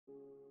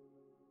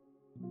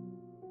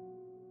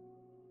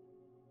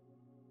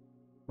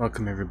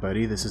Welcome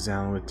everybody, this is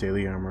Alan with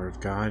Daily Armor of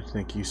God.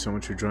 Thank you so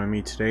much for joining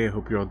me today. I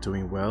hope you're all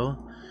doing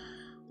well.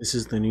 This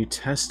is the New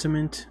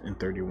Testament in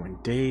 31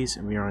 days,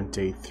 and we are on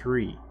day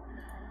 3.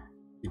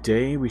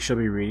 Today we shall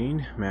be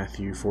reading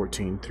Matthew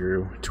 14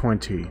 through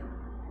 20.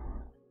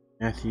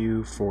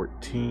 Matthew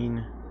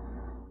 14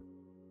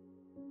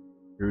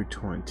 through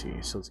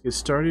 20. So let's get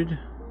started.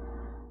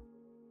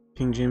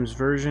 King James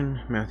Version,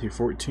 Matthew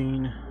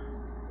 14,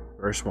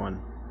 verse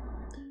 1.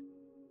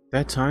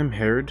 That time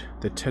Herod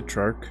the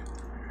Tetrarch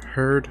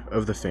heard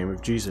of the fame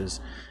of Jesus,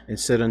 and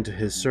said unto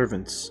his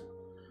servants,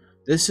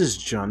 This is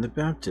John the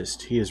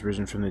Baptist. He is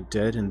risen from the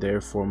dead, and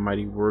therefore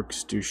mighty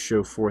works do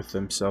show forth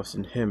themselves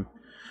in him.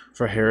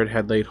 For Herod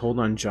had laid hold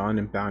on John,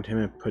 and bound him,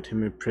 and put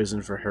him in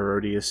prison for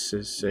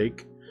Herodias'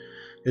 sake,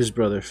 his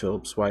brother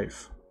Philip's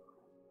wife.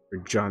 For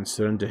John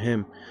said unto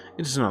him,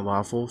 It is not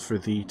lawful for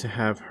thee to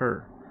have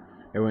her.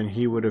 And when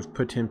he would have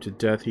put him to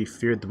death, he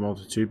feared the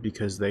multitude,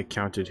 because they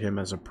counted him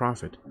as a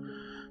prophet.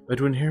 But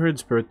when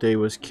Herod's birthday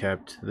was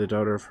kept, the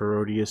daughter of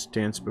Herodias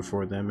danced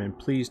before them, and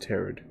pleased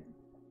Herod.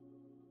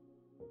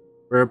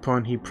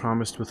 Whereupon he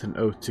promised with an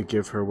oath to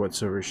give her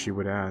whatsoever she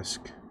would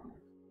ask.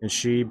 And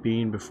she,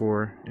 being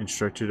before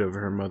instructed of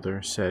her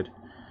mother, said,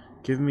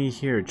 Give me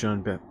here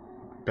John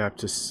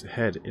Baptist's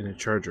head in a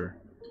charger.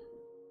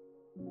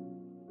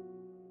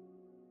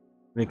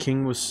 And the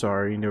king was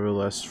sorry,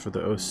 nevertheless, for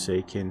the oath's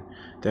sake, and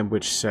them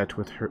which sat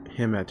with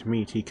him at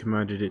meat, he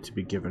commanded it to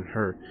be given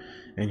her.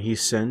 And he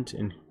sent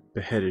and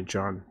beheaded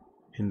John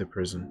in the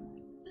prison.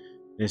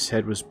 And his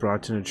head was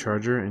brought in a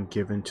charger and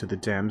given to the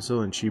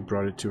damsel, and she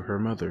brought it to her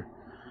mother.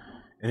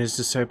 And his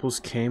disciples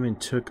came and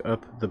took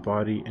up the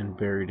body and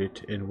buried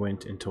it, and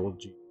went and told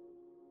Jesus.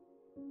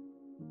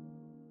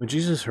 When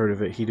Jesus heard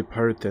of it, he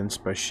departed thence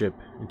by ship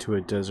into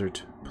a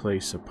desert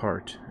place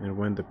apart. And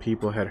when the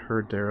people had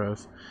heard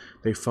thereof,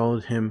 they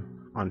followed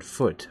him on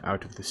foot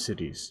out of the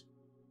cities.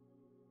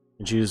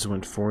 And Jesus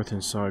went forth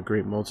and saw a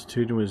great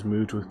multitude, and was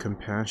moved with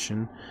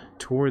compassion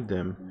toward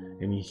them,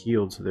 and he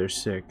healed their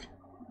sick.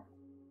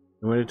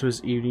 And when it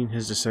was evening,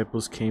 his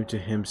disciples came to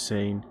him,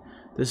 saying,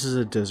 This is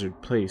a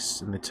desert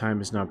place, and the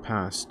time is now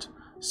past.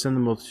 Send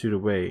the multitude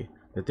away,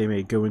 that they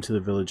may go into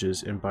the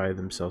villages and buy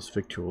themselves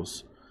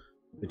victuals.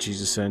 But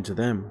Jesus said unto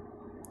them,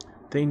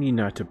 They need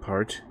not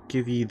depart,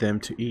 give ye them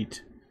to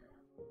eat.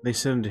 They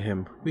said unto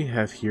him, We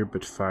have here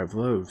but 5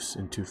 loaves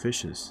and 2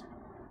 fishes.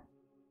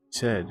 He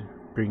said,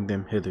 Bring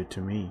them hither to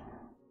me.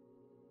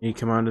 And he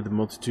commanded the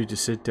multitude to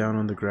sit down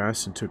on the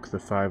grass, and took the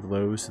 5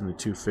 loaves and the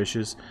 2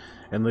 fishes,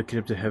 and looking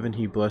up to heaven,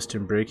 he blessed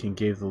and brake, and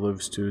gave the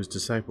loaves to his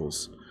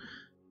disciples.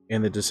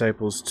 And the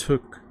disciples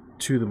took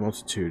to the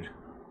multitude.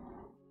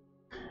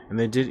 And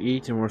they did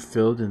eat, and were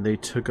filled, and they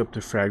took up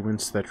the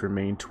fragments that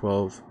remained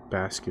 12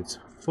 baskets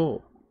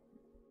full.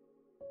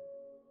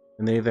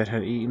 And they that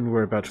had eaten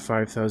were about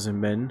 5,000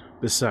 men,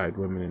 beside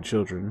women and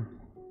children.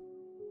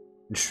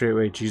 And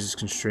straightway Jesus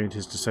constrained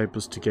his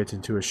disciples to get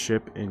into a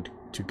ship, and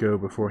to go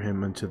before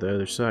him unto the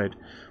other side,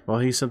 while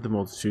he sent the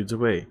multitudes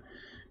away.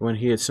 And when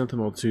he had sent the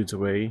multitudes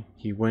away,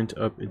 he went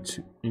up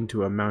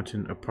into a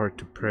mountain apart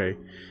to pray.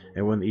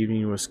 And when the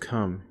evening was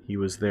come, he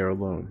was there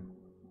alone.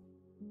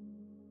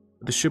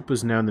 The ship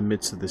was now in the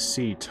midst of the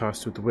sea,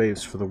 tossed with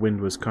waves, for the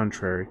wind was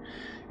contrary.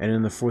 And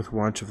in the 4th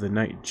watch of the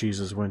night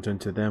Jesus went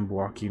unto them,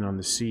 walking on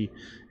the sea.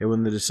 And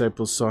when the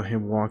disciples saw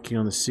him walking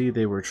on the sea,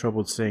 they were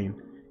troubled,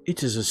 saying,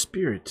 It is a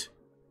spirit.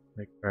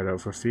 They cried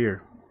out for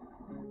fear.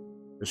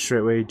 But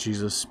straightway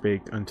Jesus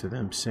spake unto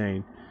them,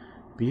 saying,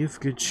 Be of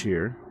good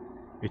cheer,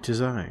 it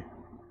is I,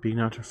 be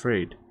not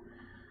afraid.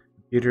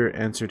 Peter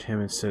answered him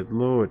and said,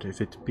 Lord, if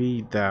it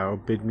be thou,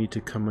 bid me to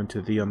come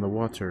unto thee on the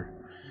water.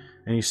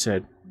 And he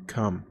said,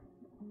 Come.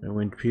 And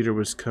when Peter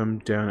was come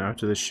down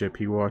out of the ship,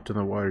 he walked on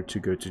the water to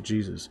go to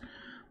Jesus.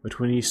 But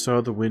when he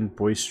saw the wind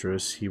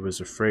boisterous, he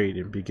was afraid,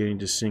 and beginning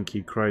to sink,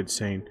 he cried,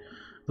 saying,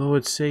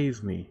 Lord,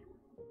 save me.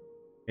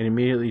 And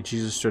immediately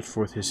Jesus stretched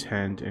forth his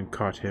hand, and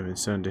caught him, and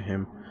said unto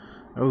him,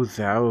 O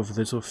thou of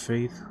little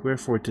faith,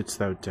 wherefore didst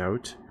thou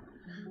doubt?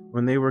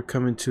 When they were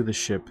come into the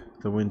ship,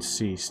 the wind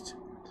ceased.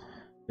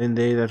 Then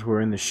they that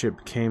were in the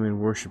ship came and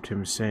worshipped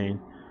him,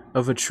 saying,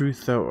 Of a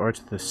truth thou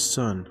art the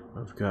Son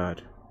of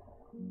God.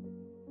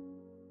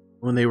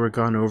 When they were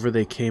gone over,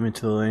 they came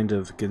into the land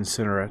of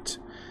Gennesaret.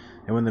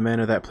 And when the men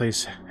of that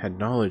place had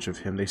knowledge of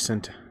him, they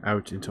sent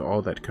out into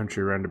all that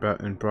country round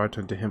about, and brought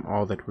unto him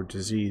all that were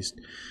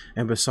diseased,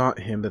 and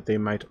besought him that they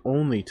might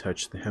only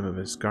touch the hem of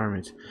his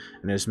garment.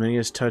 And as many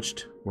as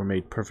touched were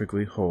made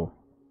perfectly whole.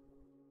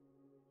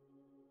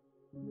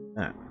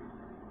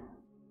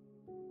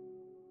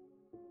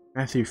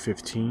 Matthew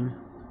 15,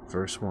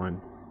 verse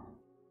 1.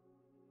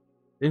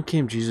 Then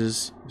came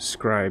Jesus'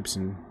 scribes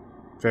and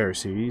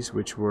Pharisees,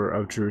 which were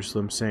of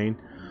Jerusalem, saying,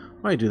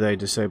 Why do thy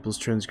disciples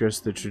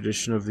transgress the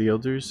tradition of the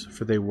elders?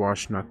 For they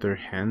wash not their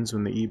hands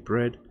when they eat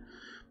bread.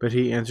 But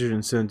he answered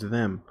and said unto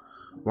them,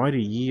 Why do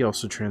ye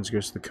also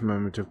transgress the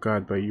commandment of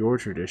God by your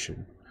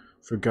tradition?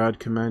 For God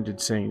commanded,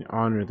 saying,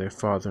 Honor thy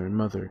father and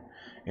mother,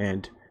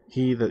 and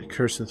he that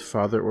curseth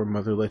father or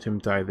mother, let him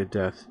die the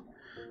death.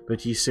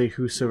 But ye say,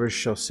 whosoever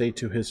shall say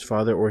to his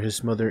father or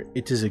his mother,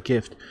 It is a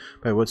gift,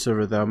 by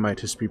whatsoever thou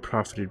mightest be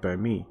profited by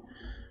me,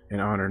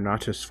 and honor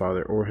not his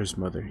father or his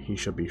mother, he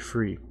shall be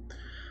free.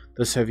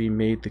 Thus have ye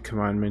made the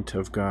commandment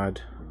of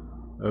God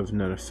of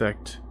none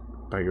effect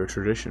by your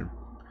tradition.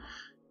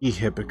 Ye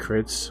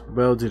hypocrites,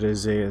 well did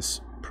Isaiah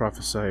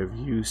prophesy of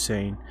you,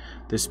 saying,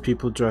 This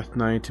people draweth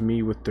nigh to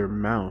me with their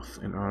mouth,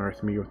 and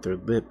honoureth me with their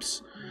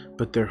lips,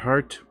 but their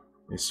heart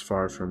is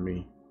far from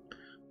me.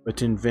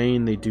 But in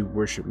vain they do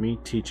worship me,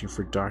 teaching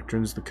for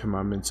doctrines the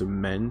commandments of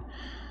men.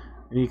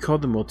 And he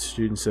called the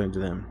multitude and said unto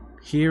them,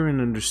 Hear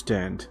and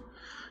understand.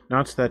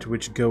 Not that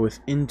which goeth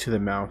into the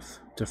mouth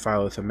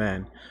defileth a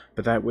man,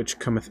 but that which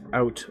cometh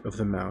out of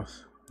the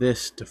mouth,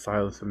 this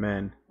defileth a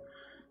man.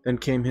 Then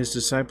came his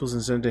disciples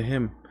and said unto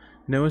him,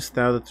 Knowest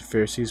thou that the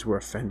Pharisees were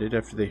offended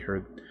after they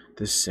heard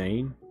this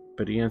saying?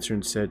 But he answered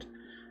and said,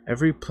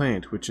 Every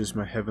plant which is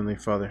my heavenly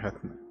Father hath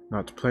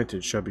not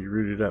planted shall be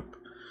rooted up.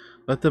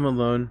 Let them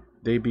alone,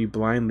 they be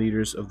blind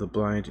leaders of the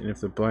blind, and if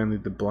the blind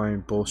lead the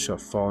blind, both shall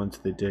fall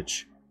into the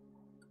ditch.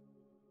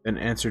 Then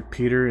answered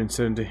Peter and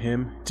said unto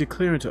him,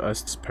 Declare unto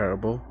us this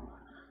parable.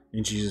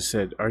 And Jesus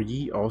said, Are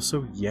ye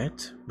also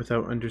yet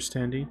without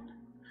understanding?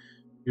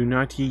 Do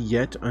not ye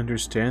yet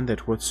understand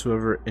that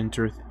whatsoever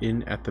entereth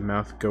in at the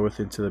mouth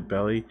goeth into the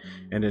belly,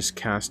 and is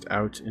cast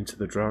out into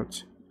the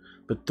draught?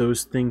 But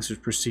those things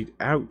which proceed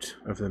out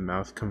of the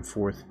mouth come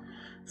forth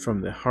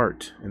from the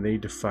heart, and they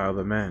defile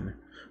the man.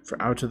 For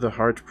out of the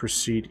heart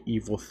proceed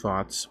evil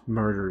thoughts,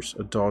 murders,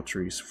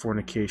 adulteries,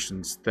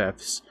 fornications,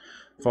 thefts,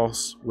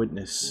 false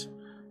witness,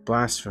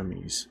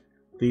 blasphemies.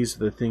 These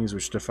are the things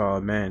which defile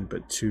a man,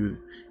 but to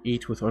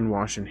eat with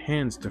unwashen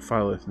hands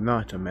defileth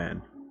not a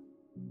man.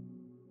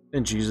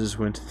 Then Jesus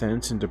went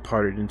thence and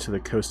departed into the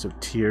coast of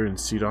Tyre and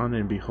Sidon,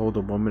 and behold,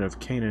 a woman of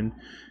Canaan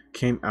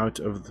came out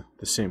of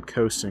the same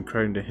coast, and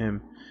cried unto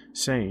him,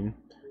 saying,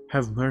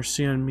 Have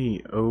mercy on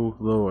me, O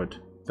Lord,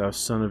 thou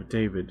Son of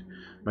David.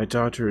 My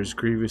daughter is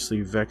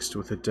grievously vexed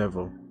with a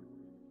devil.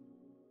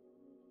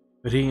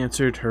 But he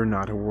answered her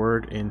not a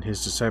word, and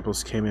his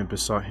disciples came and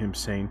besought him,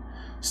 saying,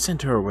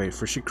 Send her away,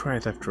 for she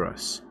crieth after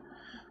us.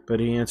 But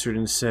he answered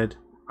and said,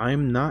 I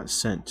am not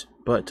sent,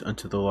 but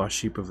unto the lost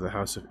sheep of the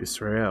house of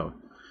Israel.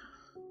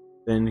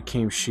 Then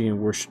came she and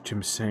worshipped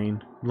him,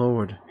 saying,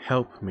 Lord,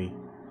 help me.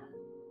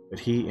 But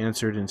he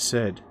answered and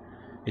said,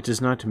 It is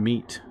not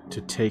meet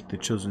to take the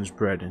children's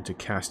bread and to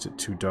cast it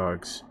to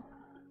dogs.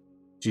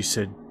 She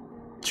said,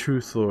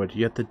 Truth, Lord,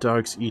 yet the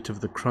dogs eat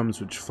of the crumbs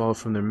which fall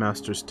from their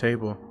master's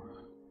table.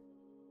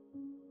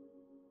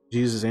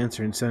 Jesus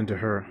answered and said unto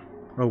her,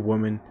 O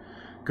woman,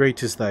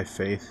 great is thy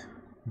faith.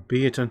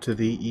 Be it unto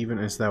thee even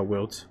as thou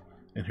wilt.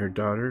 And her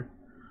daughter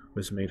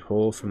was made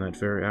whole from that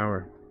very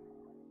hour.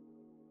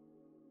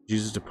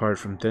 Jesus departed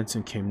from thence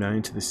and came nigh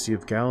unto the Sea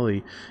of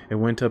Galilee,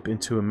 and went up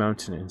into a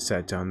mountain and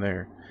sat down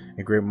there.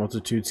 And great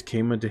multitudes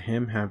came unto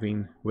him,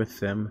 having with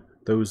them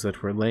those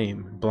that were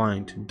lame,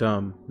 blind,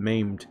 dumb,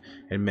 maimed,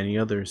 and many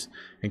others,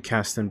 and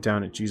cast them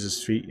down at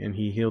Jesus' feet, and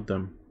he healed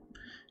them.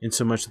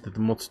 Insomuch that the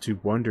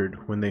multitude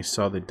wondered when they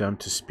saw the dumb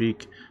to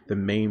speak, the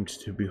maimed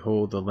to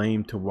behold, the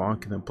lame to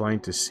walk, and the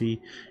blind to see,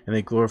 and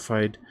they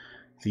glorified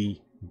the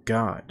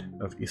God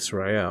of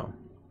Israel,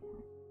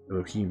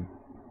 Elohim.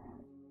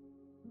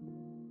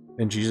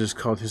 Then Jesus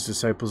called his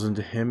disciples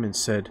unto him, and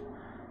said,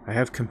 I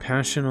have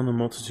compassion on the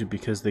multitude,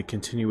 because they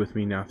continue with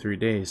me now 3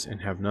 days,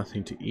 and have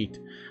nothing to eat,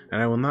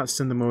 and I will not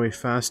send them away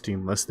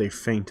fasting, lest they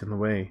faint in the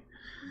way.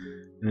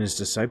 And his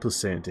disciples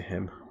say unto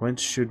him,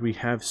 Whence should we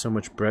have so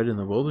much bread in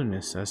the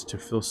wilderness, as to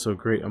fill so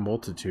great a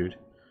multitude?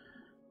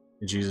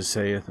 And Jesus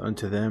saith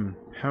unto them,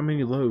 How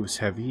many loaves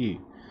have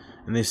ye?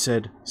 And they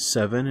said,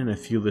 7, and a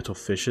few little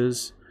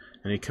fishes.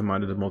 And he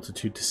commanded the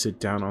multitude to sit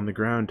down on the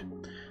ground.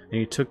 And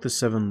he took the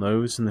 7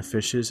 loaves and the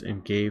fishes,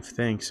 and gave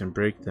thanks, and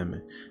brake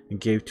them, and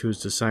gave to his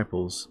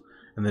disciples,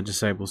 and the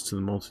disciples to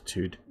the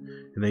multitude.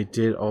 And they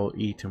did all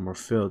eat, and were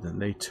filled,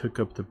 and they took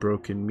up the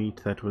broken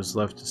meat that was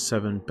left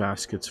 7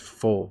 baskets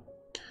full.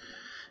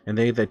 And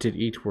they that did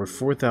eat were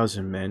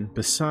 4,000 men,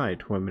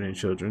 beside women and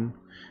children.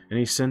 And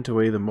he sent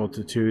away the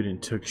multitude,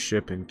 and took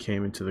ship, and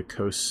came into the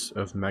coasts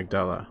of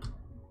Magdala.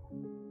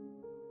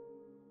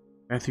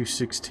 Matthew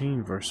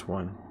 16, verse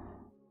 1.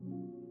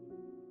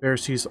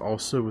 Pharisees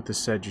also with the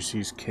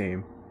Sadducees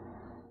came,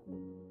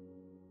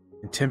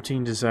 and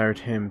tempting desired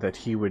him that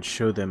he would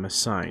show them a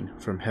sign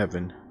from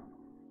heaven.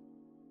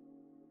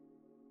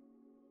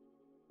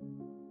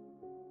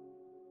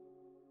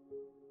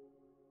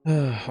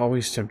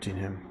 Always tempting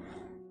him.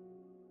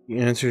 He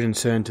answered and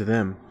said unto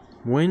them,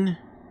 When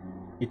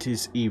it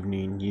is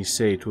evening, ye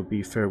say it will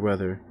be fair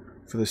weather,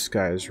 for the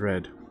sky is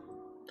red.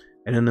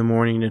 And in the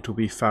morning it will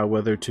be foul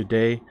weather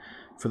today,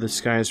 for the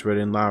sky is red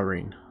and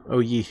lowering. O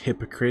ye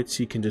hypocrites,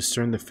 ye can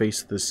discern the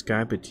face of the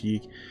sky, but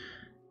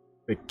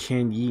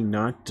can ye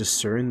not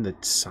discern the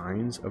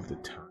signs of the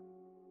time?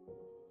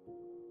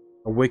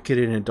 A wicked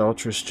and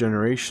adulterous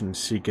generation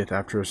seeketh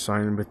after a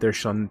sign, but there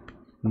shall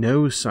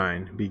no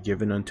sign be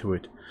given unto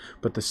it,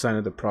 but the sign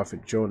of the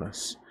prophet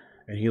Jonas.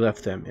 And he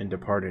left them and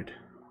departed.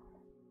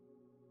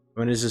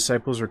 When his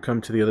disciples were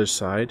come to the other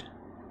side,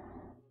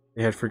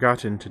 they had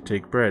forgotten to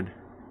take bread.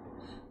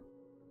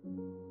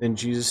 Then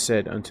Jesus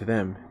said unto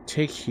them,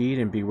 Take heed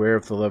and beware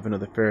of the leaven of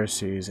the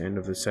Pharisees and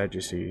of the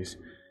Sadducees.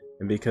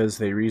 And because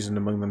they reasoned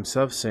among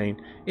themselves, saying,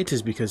 It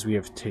is because we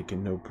have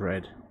taken no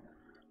bread.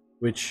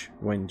 Which,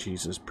 when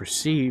Jesus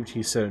perceived,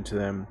 he said unto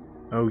them,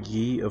 O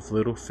ye of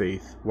little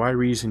faith, why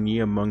reason ye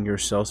among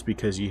yourselves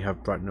because ye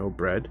have brought no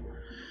bread?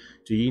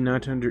 Do ye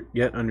not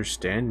yet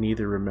understand,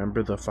 neither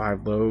remember the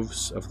 5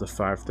 loaves of the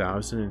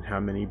 5,000, and how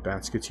many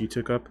baskets ye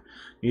took up?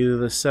 Neither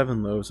the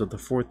 7 loaves of the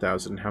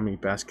 4,000, and how many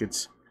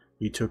baskets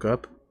ye took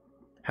up?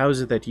 How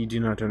is it that ye do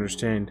not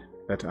understand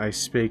that I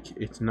spake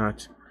it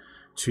not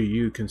to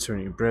you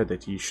concerning bread,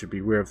 that ye should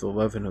beware of the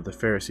leaven of the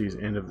Pharisees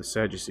and of the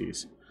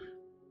Sadducees?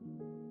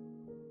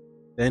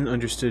 Then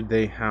understood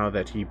they how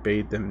that he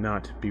bade them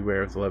not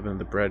beware of the leaven of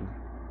the bread,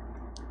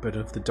 but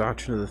of the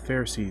doctrine of the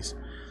Pharisees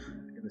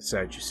and the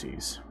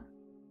Sadducees.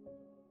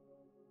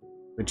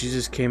 When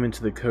Jesus came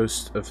into the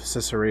coast of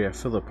Caesarea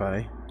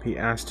Philippi, he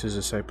asked his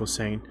disciples,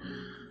 saying,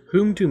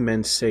 Whom do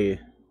men say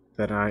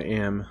that I,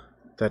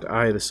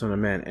 the Son of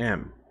Man,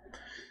 am?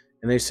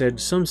 And they said,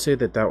 Some say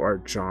that thou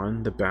art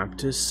John the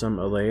Baptist, some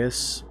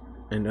Elias,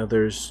 and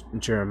others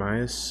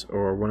Jeremias,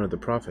 or one of the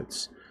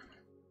prophets.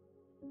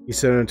 He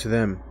said unto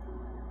them,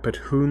 But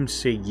whom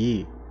say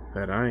ye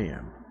that I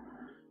am?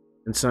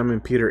 And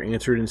Simon Peter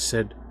answered and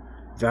said,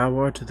 Thou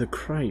art the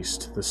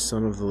Christ, the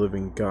Son of the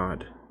living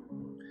God.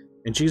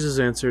 And Jesus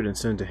answered and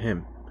said to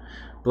him,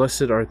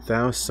 Blessed art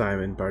thou,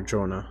 Simon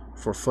Bar-Jonah,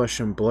 for flesh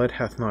and blood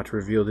hath not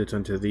revealed it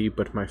unto thee,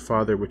 but my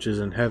Father which is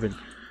in heaven.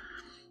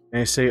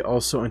 And I say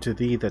also unto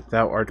thee that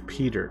thou art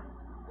Peter,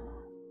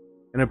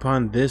 and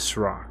upon this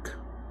rock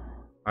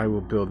I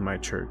will build my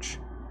church,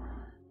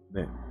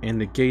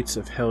 and the gates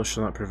of hell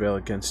shall not prevail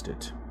against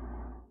it.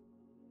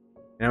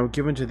 And I will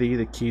give unto thee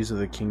the keys of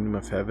the kingdom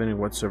of heaven, and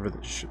whatsoever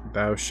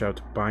thou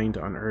shalt bind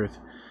on earth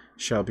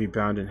shall be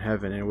bound in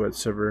heaven, and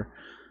whatsoever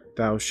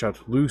thou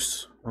shalt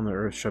loose on the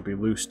earth shall be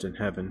loosed in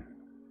heaven.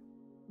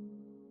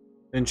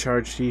 Then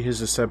charged he his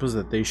disciples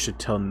that they should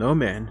tell no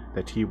man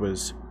that he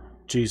was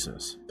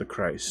Jesus the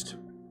Christ.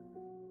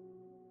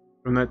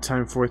 From that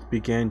time forth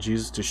began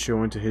Jesus to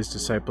show unto his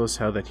disciples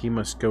how that he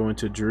must go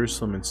into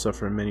Jerusalem and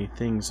suffer many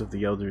things of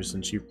the elders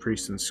and chief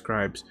priests and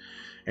scribes,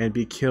 and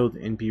be killed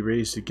and be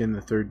raised again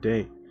the 3rd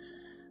day.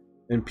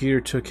 Then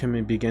Peter took him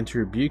and began to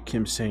rebuke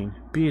him, saying,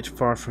 Be it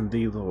far from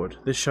thee, Lord,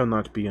 this shall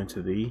not be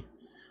unto thee.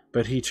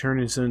 But he turned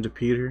and said unto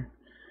Peter,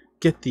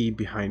 Get thee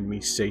behind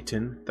me,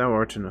 Satan, thou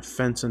art an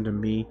offense unto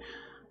me,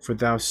 for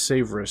thou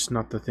savorest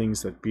not the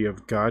things that be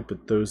of God,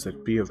 but those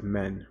that be of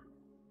men.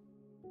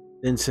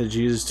 Then said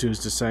Jesus to his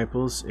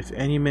disciples, If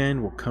any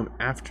man will come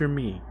after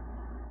me,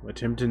 let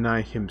him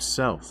deny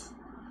himself,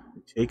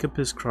 and take up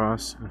his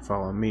cross, and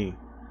follow me.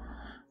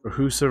 For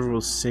whosoever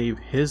will save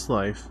his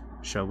life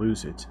shall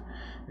lose it,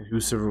 and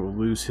whosoever will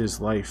lose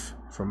his life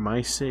for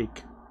my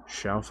sake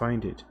shall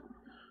find it.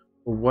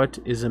 For what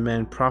is a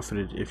man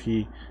profited if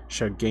he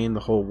shall gain the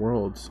whole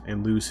world,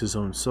 and lose his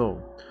own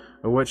soul?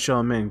 Or what shall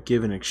a man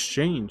give in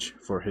exchange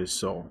for his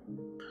soul?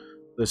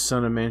 The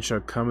Son of Man shall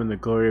come in the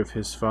glory of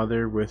his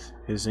Father with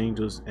his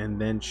angels, and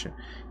then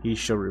he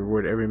shall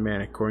reward every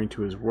man according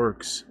to his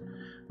works.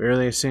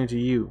 Verily I say unto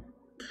you,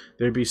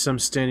 there be some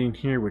standing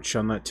here which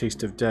shall not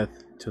taste of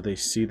death, till they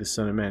see the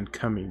Son of Man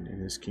coming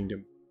in his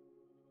kingdom.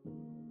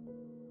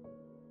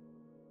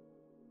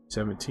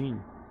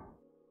 17.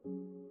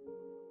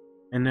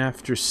 And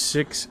after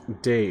 6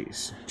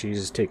 days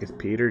Jesus taketh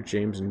Peter,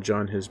 James, and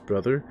John his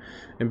brother,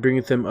 and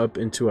bringeth them up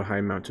into a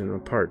high mountain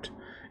apart,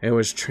 and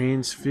was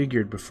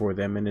transfigured before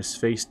them, and his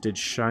face did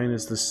shine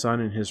as the sun,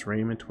 and his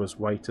raiment was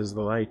white as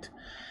the light.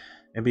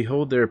 And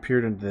behold, there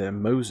appeared unto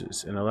them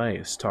Moses and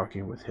Elias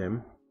talking with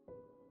him.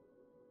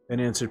 Then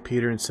answered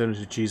Peter and said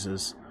unto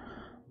Jesus,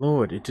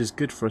 Lord, it is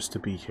good for us to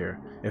be here.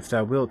 If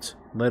thou wilt,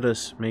 let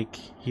us make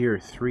here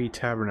 3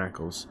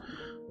 tabernacles,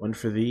 one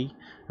for thee,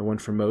 and one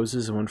for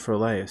Moses, and one for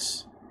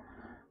Elias.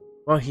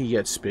 While he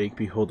yet spake,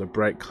 behold, a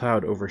bright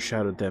cloud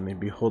overshadowed them, and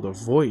behold, a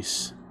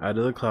voice out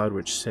of the cloud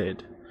which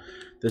said,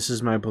 This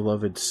is my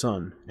beloved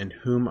Son, in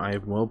whom I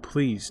am well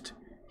pleased.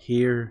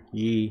 Hear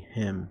ye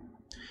him.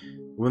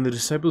 When the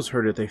disciples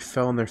heard it, they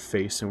fell on their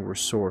face, and were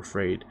sore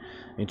afraid.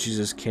 And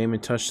Jesus came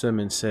and touched them,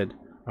 and said,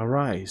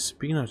 Arise,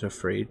 be not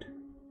afraid.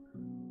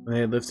 When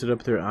they had lifted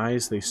up their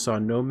eyes, they saw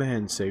no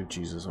man save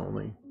Jesus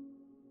only.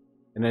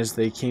 And as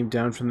they came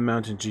down from the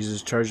mountain,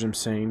 Jesus charged them,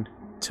 saying,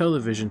 Tell the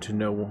vision to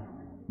no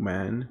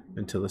man,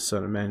 until the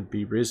Son of Man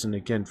be risen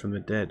again from the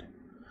dead.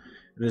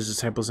 And his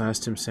disciples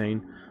asked him,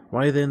 saying,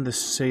 Why then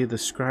say the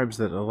scribes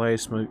that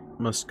Elias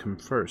must come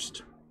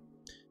first?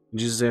 And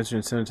Jesus answered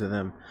and said unto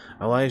them,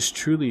 Elias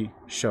truly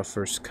shall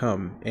first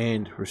come,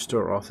 and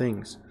restore all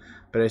things.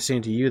 But I say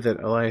unto you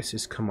that Elias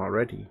is come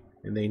already,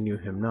 and they knew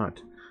him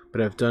not,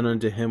 but have done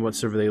unto him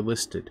whatsoever they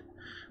listed.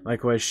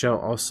 Likewise shall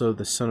also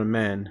the Son of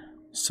Man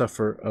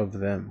suffer of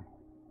them.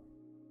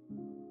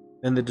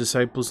 Then the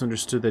disciples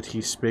understood that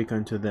he spake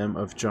unto them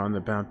of John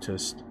the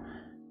Baptist.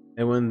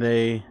 And when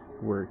they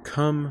were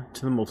come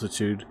to the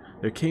multitude,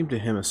 there came to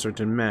him a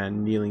certain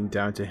man, kneeling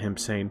down to him,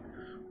 saying,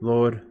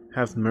 Lord,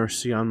 have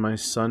mercy on my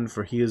son,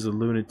 for he is a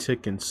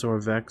lunatic and sore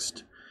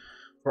vexed.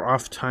 For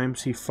oft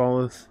times he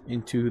falleth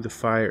into the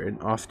fire,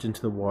 and oft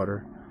into the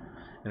water.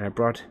 And I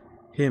brought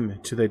him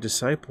to thy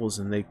disciples,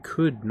 and they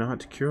could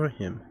not cure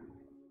him.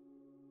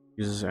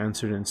 Jesus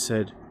answered and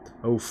said,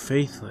 O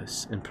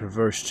faithless and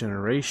perverse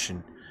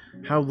generation,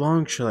 how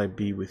long shall I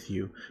be with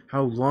you?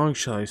 How long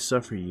shall I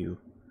suffer you?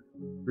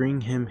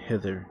 Bring him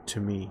hither to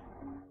me.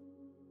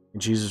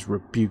 And Jesus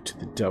rebuked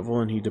the devil,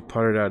 and he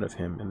departed out of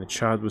him, and the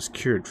child was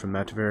cured from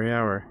that very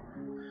hour.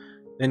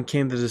 Then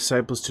came the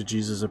disciples to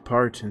Jesus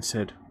apart, and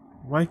said,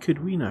 Why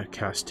could we not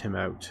cast him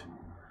out?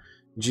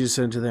 And Jesus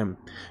said unto them,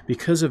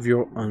 Because of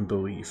your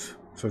unbelief.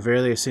 For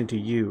verily I say unto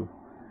you,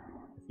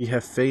 if ye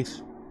have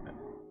faith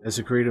as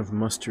a grain of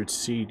mustard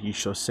seed, ye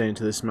shall say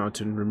unto this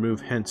mountain,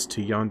 Remove hence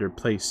to yonder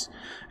place,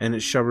 and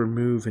it shall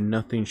remove, and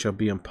nothing shall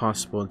be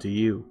impossible unto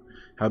you.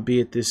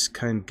 Howbeit this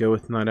kind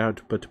goeth not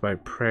out but by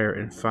prayer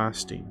and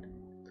fasting.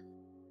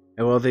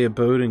 And while they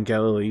abode in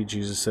Galilee,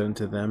 Jesus said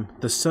unto them,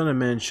 The Son of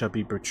Man shall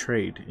be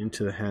betrayed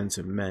into the hands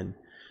of men,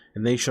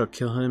 and they shall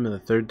kill him, and the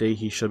third day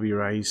he shall be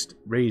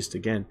raised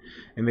again.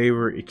 And they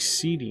were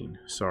exceeding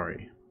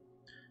sorry.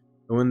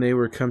 And when they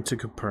were come to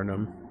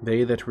Capernaum,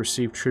 they that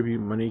received tribute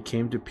money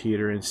came to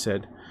Peter, and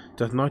said,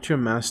 Doth not your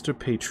master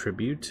pay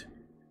tribute?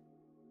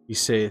 He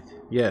saith,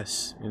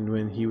 Yes. And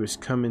when he was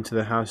come into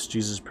the house,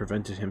 Jesus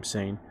prevented him,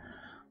 saying,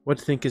 What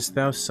thinkest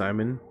thou,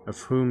 Simon? Of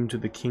whom do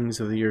the kings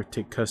of the earth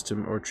take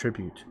custom or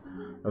tribute?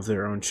 Of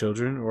their own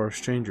children, or of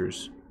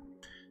strangers?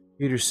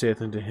 Peter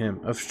saith unto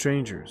him, Of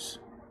strangers.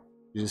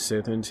 Jesus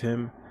saith unto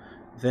him,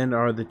 Then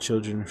are the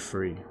children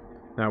free.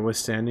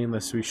 Notwithstanding,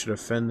 lest we should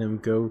offend them,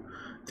 go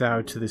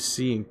thou to the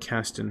sea, and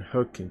cast an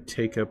hook, and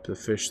take up the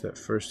fish that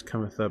first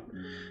cometh up.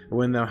 And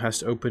when thou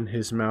hast opened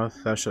his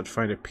mouth, thou shalt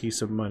find a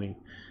piece of money.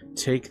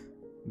 Take,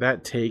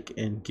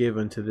 and give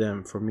unto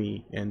them for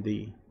me and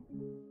thee.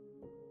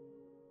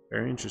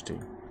 Very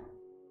interesting.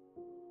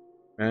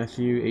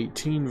 Matthew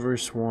 18,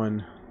 verse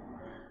 1.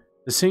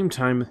 The same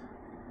time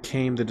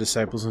came the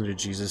disciples unto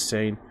Jesus,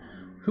 saying,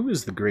 Who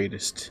is the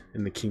greatest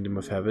in the kingdom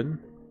of heaven?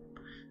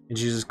 And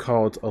Jesus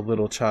called a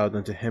little child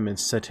unto him, and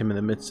set him in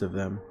the midst of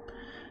them,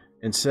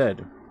 and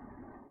said,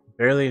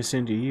 Verily I say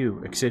unto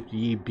you, except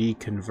ye be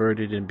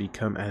converted and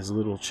become as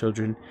little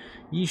children,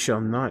 ye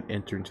shall not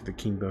enter into the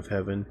kingdom of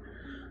heaven.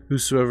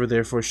 Whosoever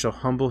therefore shall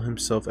humble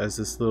himself as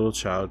this little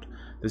child,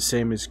 the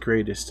same is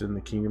greatest in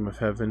the kingdom of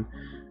heaven.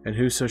 And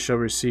whoso shall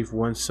receive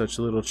one such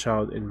little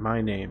child in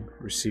my name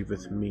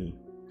receiveth me.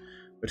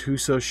 But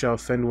whoso shall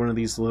offend one of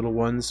these little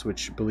ones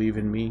which believe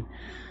in me,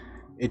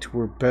 it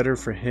were better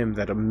for him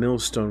that a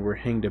millstone were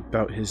hanged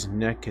about his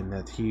neck, and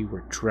that he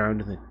were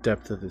drowned in the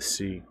depth of the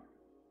sea.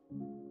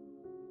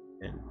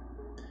 And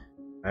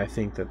I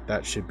think that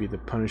that should be the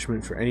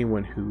punishment for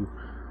anyone who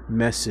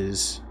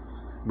messes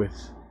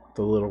with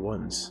the little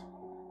ones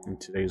in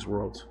today's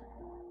world.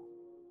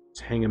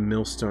 To hang a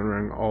millstone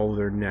around all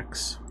their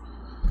necks.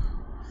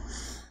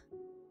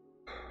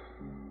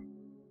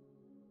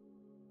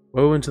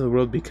 Woe unto the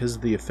world because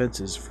of the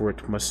offenses, for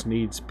it must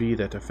needs be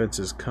that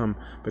offenses come,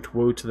 but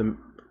woe to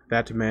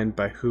that man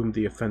by whom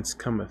the offense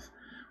cometh.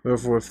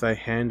 Wherefore if thy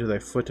hand or thy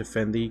foot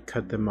offend thee,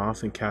 cut them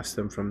off and cast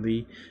them from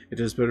thee. It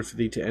is better for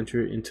thee to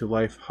enter into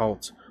life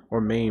halt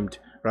or maimed,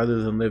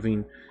 rather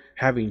than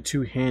having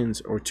 2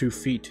 hands or 2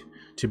 feet,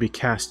 to be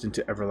cast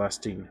into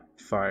everlasting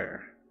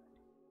fire.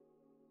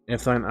 And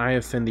if thine eye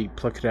offend thee,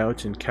 pluck it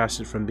out and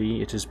cast it from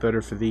thee. It is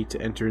better for thee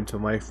to enter into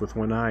life with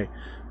 1 eye,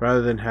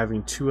 rather than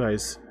having 2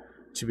 eyes,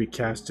 to be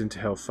cast into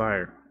hell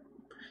fire.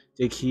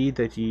 Take heed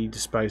that ye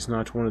despise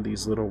not one of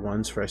these little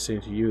ones, for I say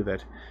unto you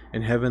that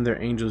in heaven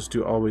their angels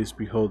do always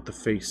behold the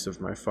face of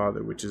my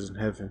Father which is in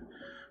heaven.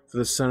 For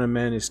the Son of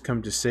Man is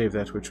come to save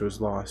that which was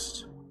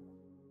lost.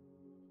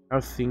 How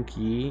think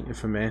ye,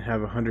 if a man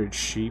have 100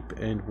 sheep,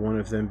 and one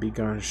of them be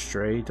gone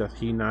astray, doth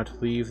he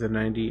not leave the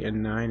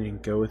 99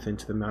 and goeth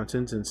into the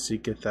mountains, and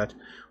seeketh that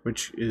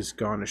which is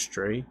gone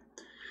astray?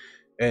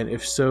 And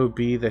if so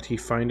be that he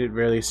find it,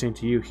 verily I say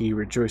unto you, he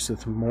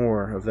rejoiceth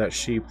more of that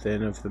sheep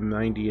than of the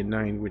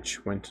 99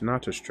 which went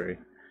not astray.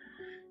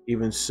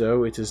 Even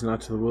so, it is not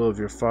to the will of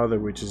your Father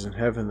which is in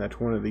heaven that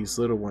one of these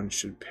little ones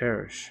should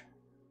perish.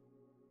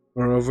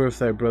 Moreover, if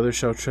thy brother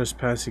shall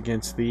trespass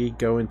against thee,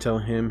 go and tell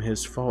him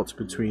his fault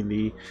between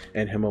thee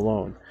and him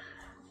alone.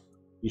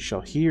 He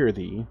shall hear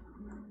thee,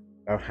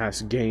 thou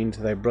hast gained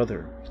thy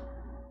brother.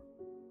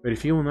 But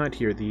if he will not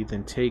hear thee,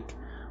 then take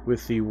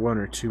with thee 1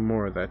 or 2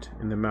 more, that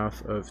in the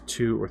mouth of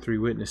 2 or 3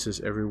 witnesses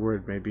every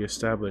word may be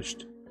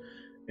established.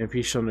 And if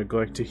he shall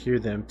neglect to hear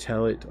them,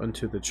 tell it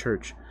unto the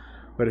church.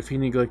 But if he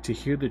neglect to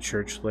hear the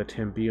church, let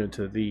him be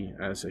unto thee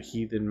as a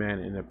heathen man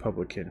and a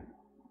publican.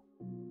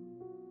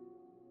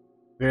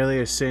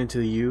 Verily I say unto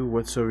you,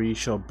 whatsoever ye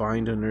shall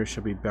bind on earth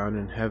shall be bound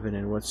in heaven,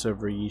 and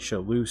whatsoever ye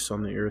shall loose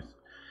on the earth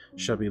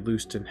shall be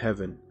loosed in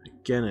heaven.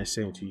 Again I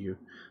say unto you,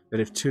 that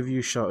if 2 of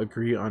you shall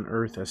agree on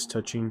earth as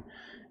touching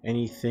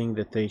anything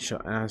that they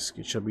shall ask,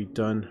 it shall be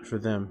done for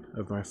them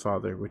of my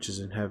Father which is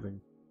in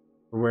heaven.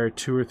 For where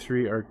 2 or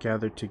 3 are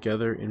gathered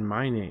together in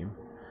my name,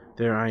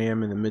 there I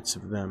am in the midst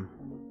of them.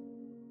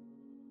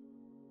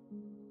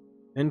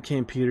 Then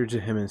came Peter to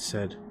him and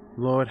said,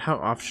 Lord, how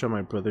oft shall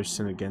my brother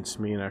sin against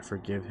me, and I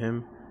forgive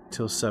him?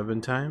 Till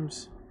 7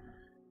 times?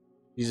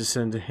 Jesus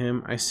said unto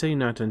him, I say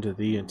not unto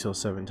thee until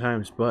 7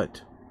 times,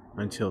 but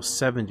until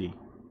 70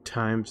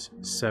 times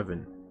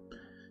 7.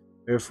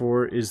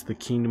 Therefore is the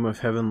kingdom of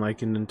heaven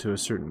likened unto a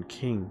certain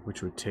king,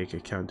 which would take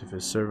account of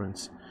his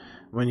servants.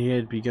 When he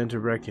had begun to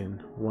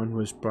reckon, one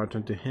was brought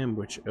unto him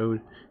which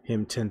owed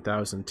him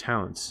 10,000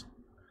 talents.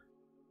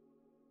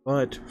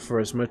 But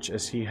forasmuch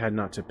as he had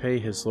not to pay,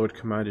 his lord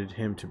commanded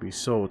him to be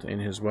sold, and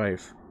his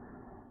wife,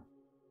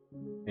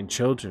 and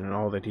children, and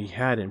all that he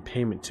had in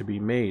payment to be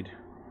made.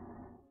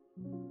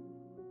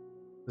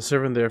 The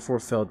servant therefore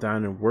fell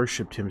down and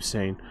worshipped him,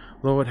 saying,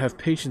 Lord, have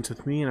patience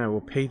with me, and I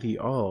will pay thee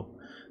all.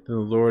 Then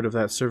the lord of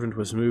that servant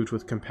was moved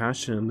with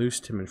compassion, and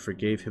loosed him, and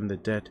forgave him the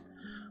debt.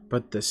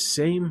 But the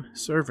same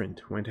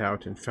servant went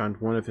out and found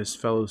one of his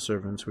fellow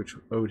servants, which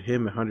owed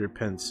him 100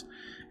 pence.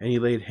 And he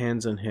laid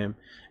hands on him,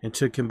 and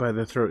took him by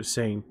the throat,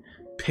 saying,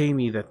 Pay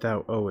me that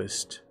thou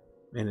owest.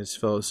 And his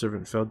fellow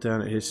servant fell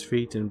down at his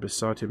feet, and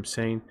besought him,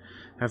 saying,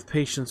 Have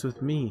patience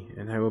with me,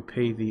 and I will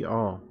pay thee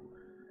all.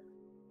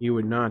 He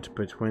would not,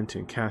 but went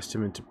and cast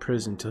him into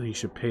prison till he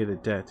should pay the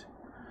debt.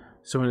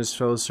 So when his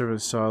fellow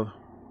servants saw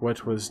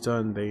what was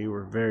done, they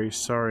were very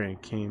sorry,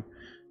 and came,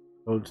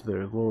 told to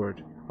their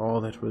lord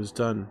all that was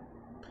done.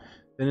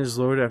 Then his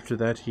lord, after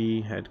that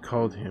he had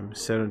called him,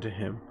 said unto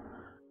him,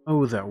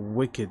 O thou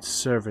wicked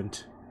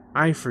servant,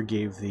 I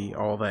forgave thee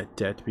all that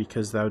debt,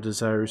 because thou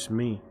desirest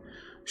me.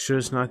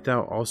 Shouldst not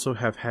thou also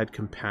have had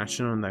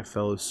compassion on thy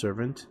fellow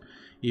servant,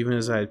 even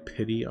as I had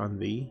pity on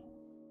thee?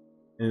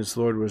 And his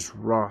lord was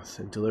wroth,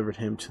 and delivered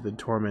him to the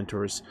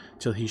tormentors,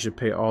 till he should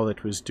pay all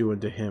that was due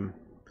unto him.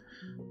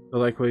 So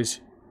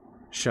likewise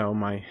shall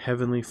my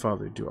heavenly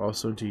Father do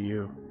also unto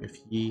you, if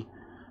ye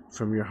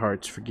from your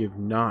hearts forgive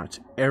not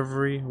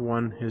every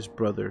one his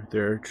brother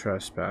their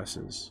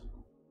trespasses.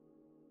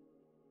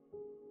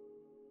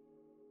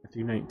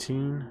 Matthew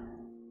 19,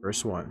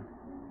 verse 1.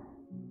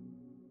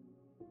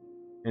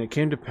 And it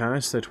came to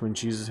pass that when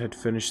Jesus had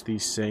finished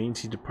these sayings,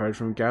 he departed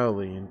from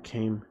Galilee, and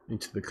came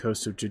into the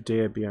coast of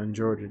Judea beyond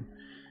Jordan.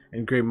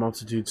 And great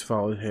multitudes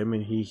followed him,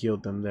 and he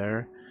healed them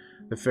there.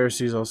 The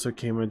Pharisees also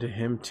came unto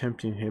him,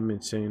 tempting him,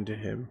 and saying unto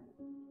him,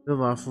 Is it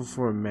lawful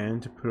for a man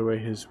to put away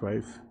his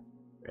wife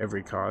for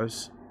every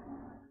cause?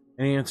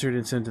 And he answered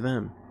and said to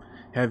them,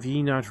 Have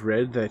ye not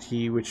read that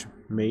he which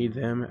made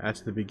them at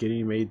the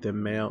beginning made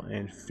them male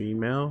and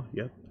female?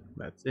 Yep,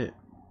 that's it.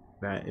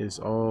 That is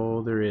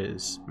all there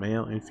is,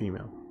 male and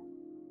female.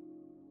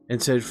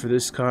 And said, For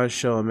this cause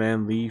shall a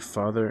man leave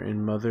father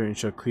and mother, and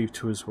shall cleave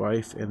to his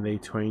wife, and they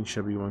twain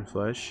shall be one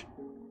flesh.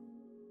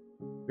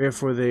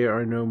 Therefore they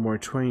are no more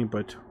twain,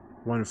 but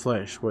one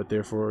flesh. What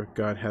therefore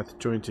God hath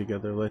joined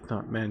together, let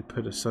not man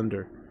put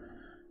asunder.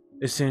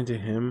 They say unto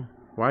him,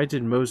 Why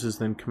did Moses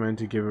then command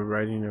to give a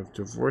writing of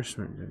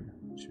divorcement,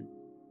 and to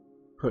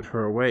put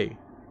her away?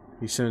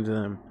 He said unto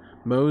them,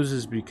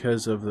 Moses,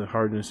 because of the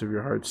hardness of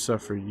your hearts,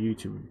 suffered you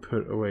to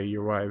put away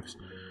your wives.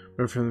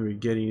 But from the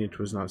beginning it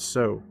was not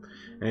so.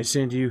 And I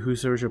say unto you,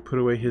 whosoever shall put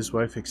away his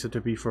wife, except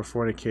it be for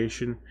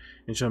fornication,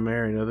 and shall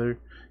marry another,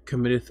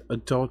 committeth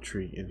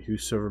adultery. And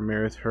whosoever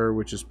marrieth her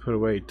which is put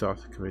away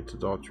doth commit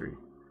adultery.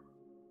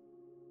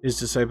 His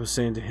disciples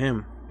say unto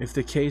him, If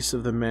the case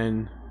of the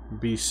man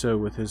be so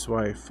with his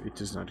wife, it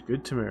is not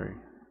good to marry.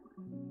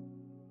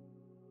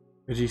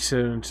 But he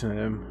said unto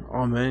them,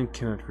 All men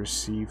cannot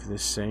receive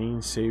this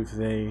saying, save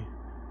they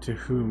to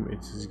whom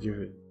it is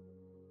given.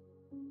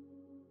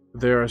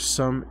 There are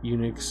some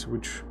eunuchs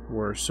which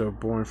were so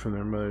born from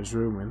their mother's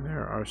womb, and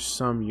there are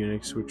some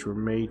eunuchs which were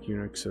made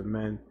eunuchs of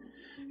men,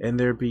 and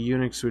there be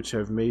eunuchs which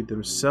have made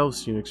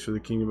themselves eunuchs for the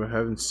kingdom of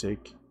heaven's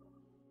sake.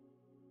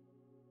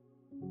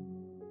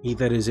 He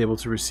that is able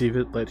to receive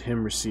it, let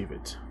him receive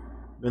it.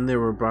 Then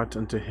there were brought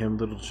unto him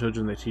little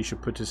children, that he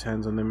should put his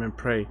hands on them and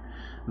pray.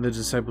 And the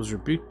disciples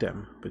rebuked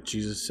them. But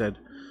Jesus said,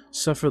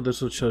 Suffer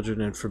little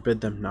children, and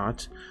forbid them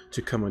not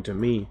to come unto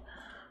me,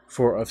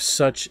 for of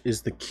such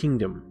is the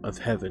kingdom of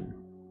heaven.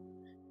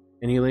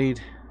 And he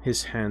laid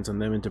his hands on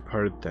them, and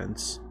departed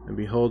thence. And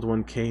behold,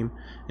 one came,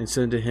 and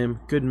said unto him,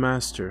 Good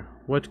master,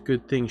 what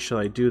good thing shall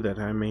I do, that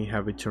I may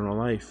have eternal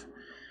life?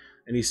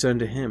 And he said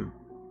unto him,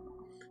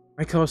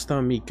 Why callest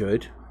thou me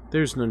good?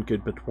 There is none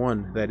good but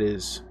one, that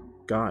is,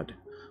 God.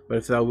 But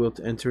if thou wilt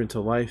enter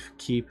into life,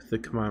 keep the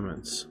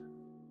commandments.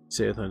 He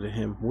saith unto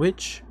him,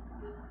 Which?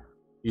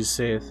 Jesus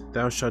saith,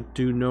 Thou shalt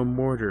do no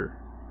murder.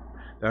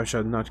 Thou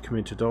shalt not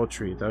commit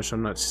adultery. Thou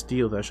shalt not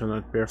steal. Thou shalt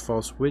not bear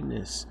false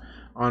witness.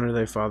 Honor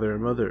thy father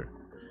and mother.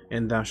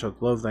 And thou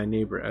shalt love thy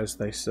neighbor as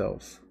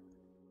thyself.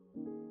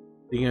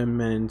 The young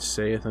man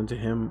saith unto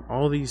him,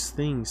 All these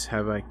things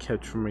have I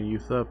kept from my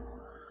youth up.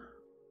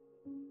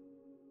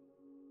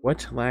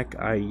 What lack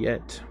I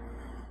yet?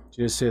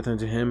 Jesus saith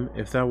unto him,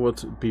 If thou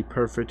wilt be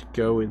perfect,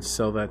 go and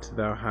sell that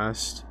thou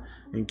hast,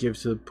 and give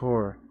to the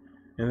poor,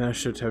 and thou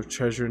shalt have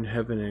treasure in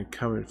heaven, and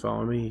come and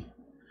follow me.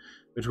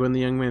 But when the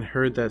young man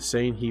heard that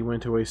saying, he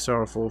went away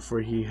sorrowful,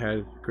 for he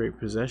had great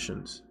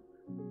possessions.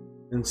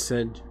 Then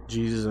said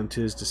Jesus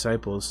unto his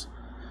disciples,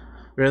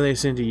 Verily I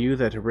say unto you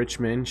that a rich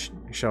man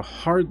shall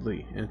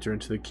hardly enter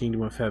into the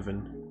kingdom of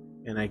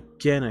heaven. And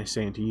again I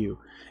say unto you,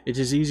 it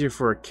is easier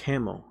for a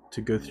camel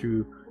to go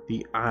through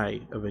the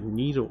eye of a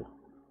needle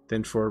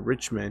than for a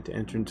rich man to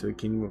enter into the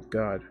kingdom of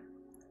God.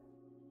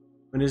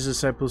 When his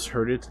disciples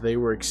heard it, they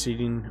were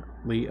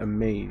exceedingly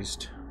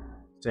amazed,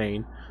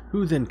 saying,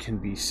 Who then can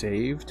be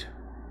saved?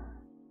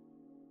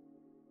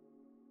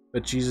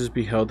 But Jesus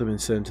beheld them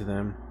and said unto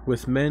them,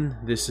 With men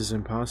this is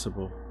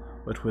impossible,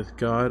 but with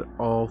God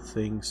all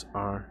things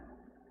are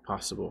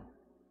possible.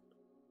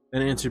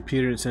 Then answered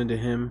Peter and said to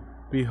him,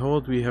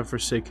 Behold, we have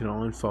forsaken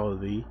all and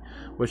followed thee.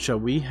 What shall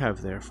we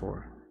have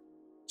therefore?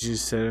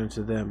 Jesus said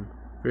unto them,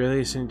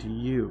 Verily I say unto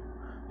you,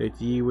 that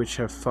ye which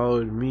have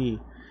followed me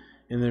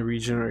in the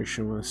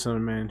regeneration when the Son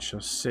of Man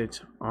shall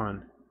sit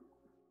on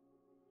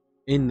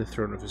in the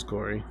throne of his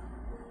glory,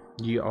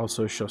 ye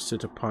also shall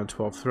sit upon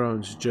 12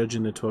 thrones,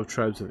 judging the 12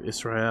 tribes of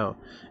Israel.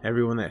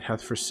 Everyone that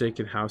hath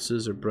forsaken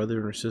houses, or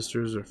brother or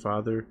sisters, or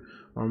father,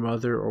 or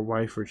mother, or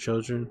wife, or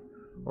children,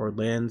 or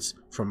lands,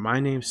 for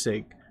my name's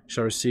sake,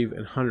 shall receive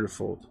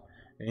 100-fold,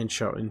 and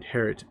shall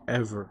inherit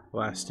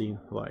everlasting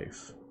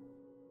life.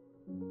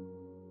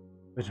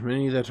 But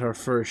many that are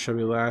first shall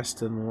be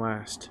last, and the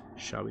last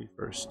shall be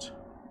first.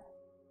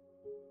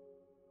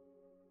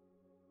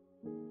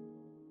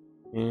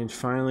 And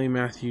finally,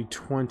 Matthew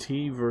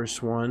 20,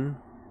 verse 1.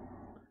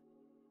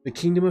 The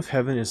kingdom of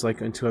heaven is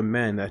like unto a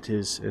man that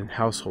is an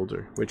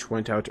householder, which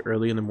went out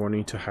early in the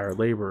morning to hire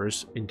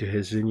laborers into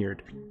his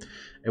vineyard.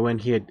 And when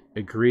he had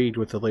agreed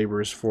with the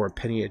laborers for a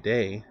penny a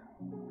day,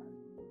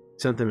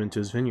 sent them into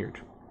his vineyard.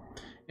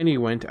 And he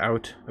went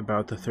out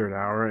about the 3rd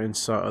hour, and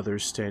saw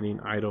others standing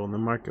idle in the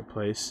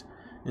marketplace,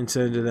 and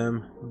said unto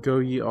them, Go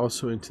ye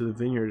also into the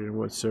vineyard, and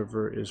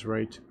whatsoever is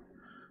right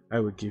I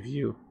would give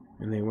you.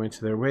 And they went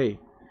their way.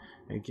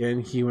 Again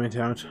he went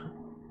out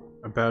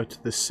about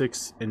the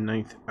 6th and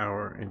 9th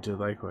hour, and did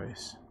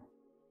likewise.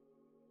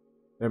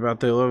 And about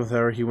the 11th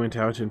hour he went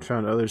out, and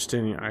found others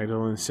standing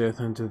idle, and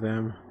saith unto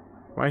them,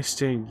 Why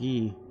stand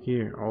ye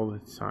here all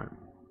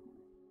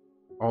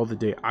the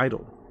day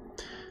idle?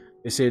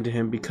 They say unto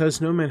him, Because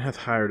no man hath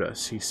hired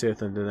us. He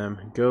saith unto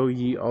them, Go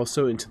ye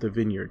also into the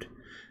vineyard,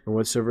 and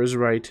whatsoever is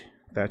right,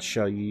 that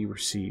shall ye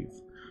receive.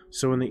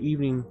 So when the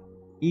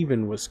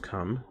even was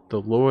come,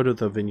 the Lord of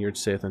the vineyard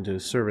saith unto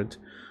his servant,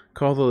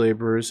 Call the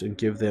laborers, and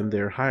give them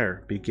their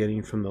hire,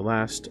 beginning from the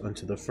last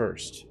unto the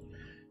first.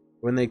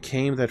 When they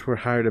came that were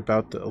hired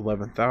about the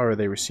 11th hour,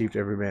 they received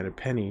every man a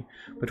penny.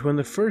 But when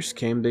the first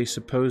came, they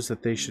supposed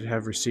that they should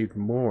have received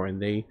more, and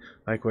they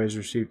likewise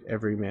received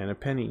every man a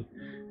penny.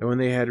 And when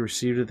they had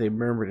received it, they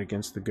murmured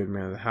against the good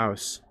man of the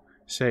house,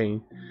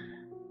 saying,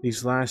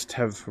 These last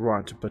have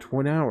wrought but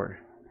 1 hour,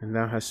 and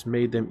thou hast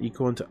made them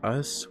equal unto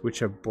us, which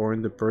have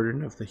borne the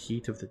burden of the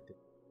heat of the day.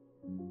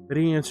 But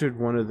he answered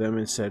one of them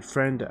and said,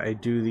 Friend, I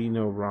do thee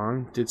no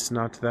wrong. Didst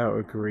not thou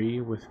agree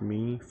with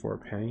me for a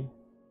penny?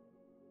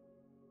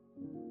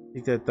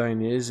 Take that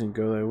thine is, and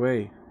go thy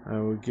way. I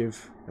will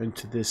give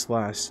unto this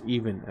last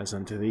even as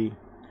unto thee.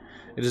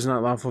 It is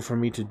not lawful for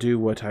me to do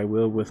what I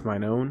will with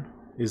mine own.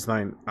 Is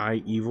thine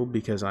eye evil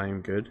because I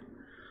am good?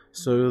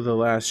 So the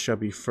last shall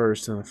be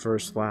first, and the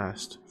first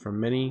last. For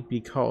many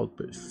be called,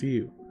 but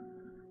few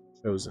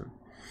chosen.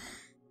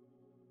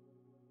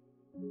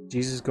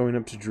 Jesus, going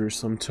up to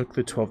Jerusalem, took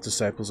the 12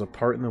 disciples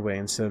apart in the way,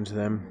 and said unto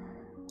them,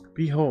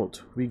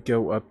 Behold, we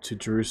go up to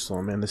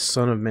Jerusalem, and the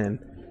Son of Man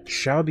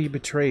shall be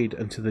betrayed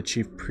unto the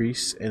chief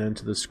priests and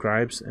unto the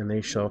scribes, and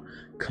they shall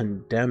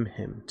condemn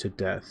him to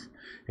death,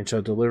 and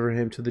shall deliver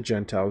him to the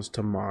Gentiles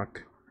to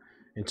mock,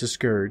 and to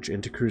scourge,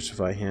 and to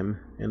crucify him,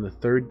 and the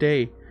 3rd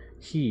day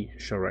he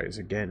shall rise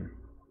again.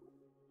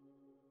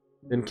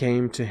 Then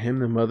came to him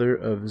the mother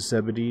of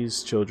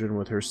Zebedee's children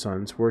with her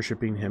sons,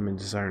 worshipping him, and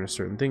desiring a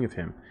certain thing of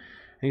him.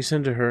 And he said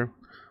unto her,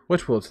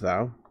 What wilt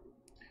thou?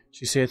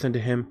 She saith unto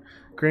him,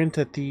 Grant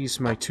that these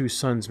my 2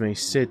 sons may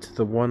sit,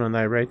 the one on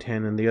thy right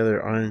hand, and the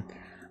other on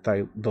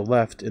the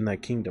left, in thy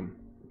kingdom.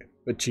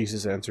 But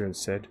Jesus answered and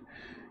said,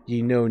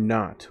 Ye know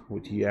not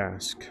what ye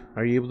ask.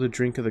 Are ye able to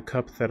drink of the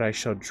cup that I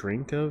shall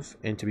drink of,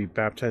 and to be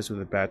baptized with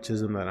the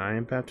baptism that I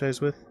am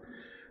baptized with?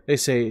 They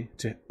say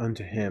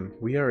unto him,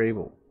 We are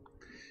able.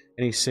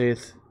 And he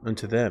saith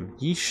unto them,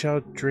 Ye shall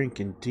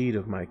drink indeed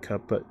of my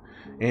cup,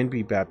 and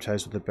be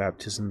baptized with the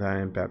baptism that I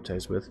am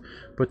baptized with.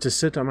 But to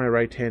sit on my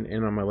right hand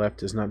and on my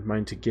left is not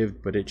mine to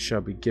give, but it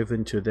shall be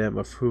given to them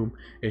of whom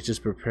it is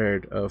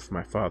prepared of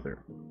my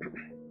Father.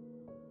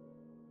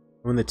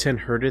 When the 10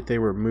 heard it, they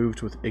were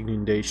moved with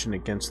indignation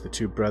against the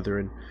 2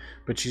 brethren.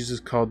 But Jesus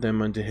called them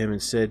unto him,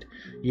 and said,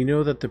 Ye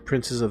know that the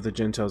princes of the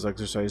Gentiles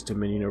exercise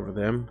dominion over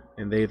them,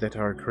 and they that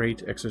are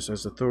great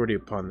exercise authority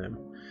upon them.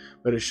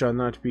 But it shall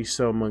not be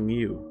so among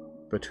you.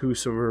 But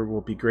whosoever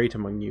will be great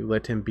among you,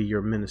 let him be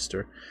your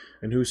minister.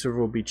 And whosoever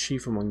will be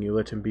chief among you,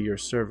 let him be your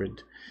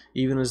servant.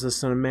 Even as the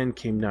Son of Man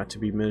came not to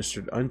be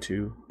ministered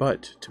unto,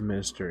 but to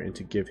minister, and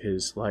to give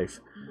his life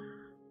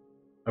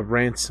a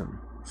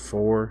ransom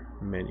for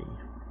many.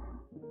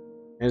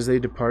 As they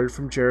departed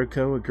from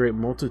Jericho, a great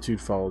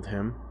multitude followed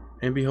him.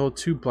 And behold,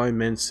 2 blind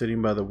men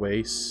sitting by the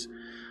way,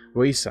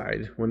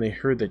 wayside, when they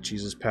heard that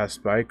Jesus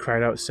passed by,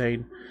 cried out,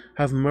 saying,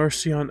 "Have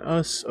mercy on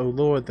us, O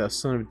Lord, thou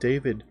Son of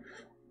David."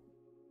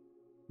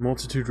 The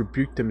multitude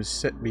rebuked them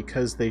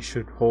because they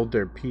should hold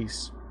their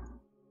peace.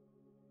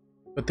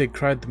 But they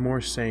cried the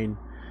more, saying,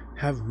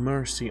 "Have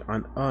mercy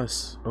on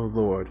us, O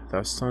Lord,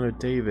 thou Son of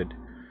David."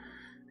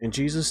 And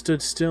Jesus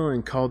stood still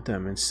and called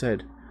them, and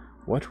said,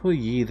 "What will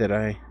ye that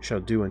I shall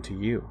do unto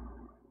you?"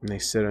 And they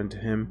said unto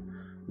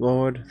him,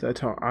 "Lord,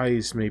 that our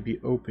eyes may be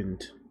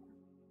opened."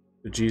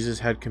 So Jesus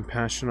had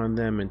compassion on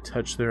them and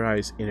touched their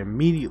eyes, and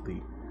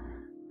immediately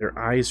their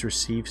eyes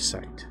received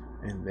sight,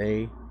 and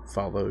they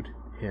followed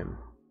him.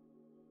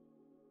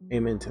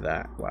 Amen to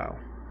that. Wow.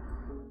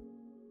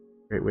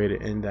 Great way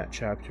to end that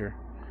chapter.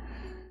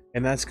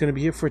 And that's going to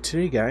be it for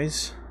today,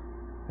 guys.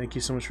 Thank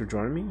you so much for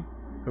joining me.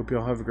 Hope you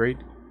all have a great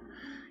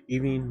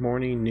evening,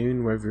 morning,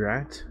 noon, wherever you're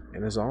at.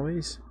 And as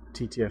always,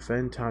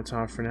 TTFN,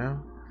 ta-ta for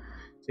now.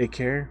 Take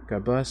care.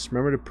 God bless.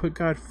 Remember to put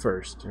God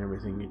first in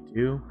everything you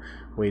do.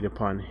 Wait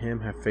upon him.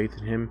 Have faith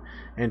in him.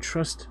 And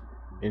trust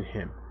in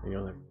him. And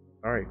you'll never.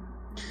 Alright.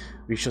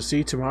 We shall see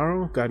you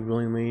tomorrow, God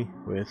willingly,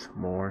 with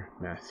more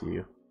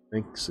Matthew.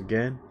 Thanks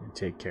again, and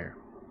take care.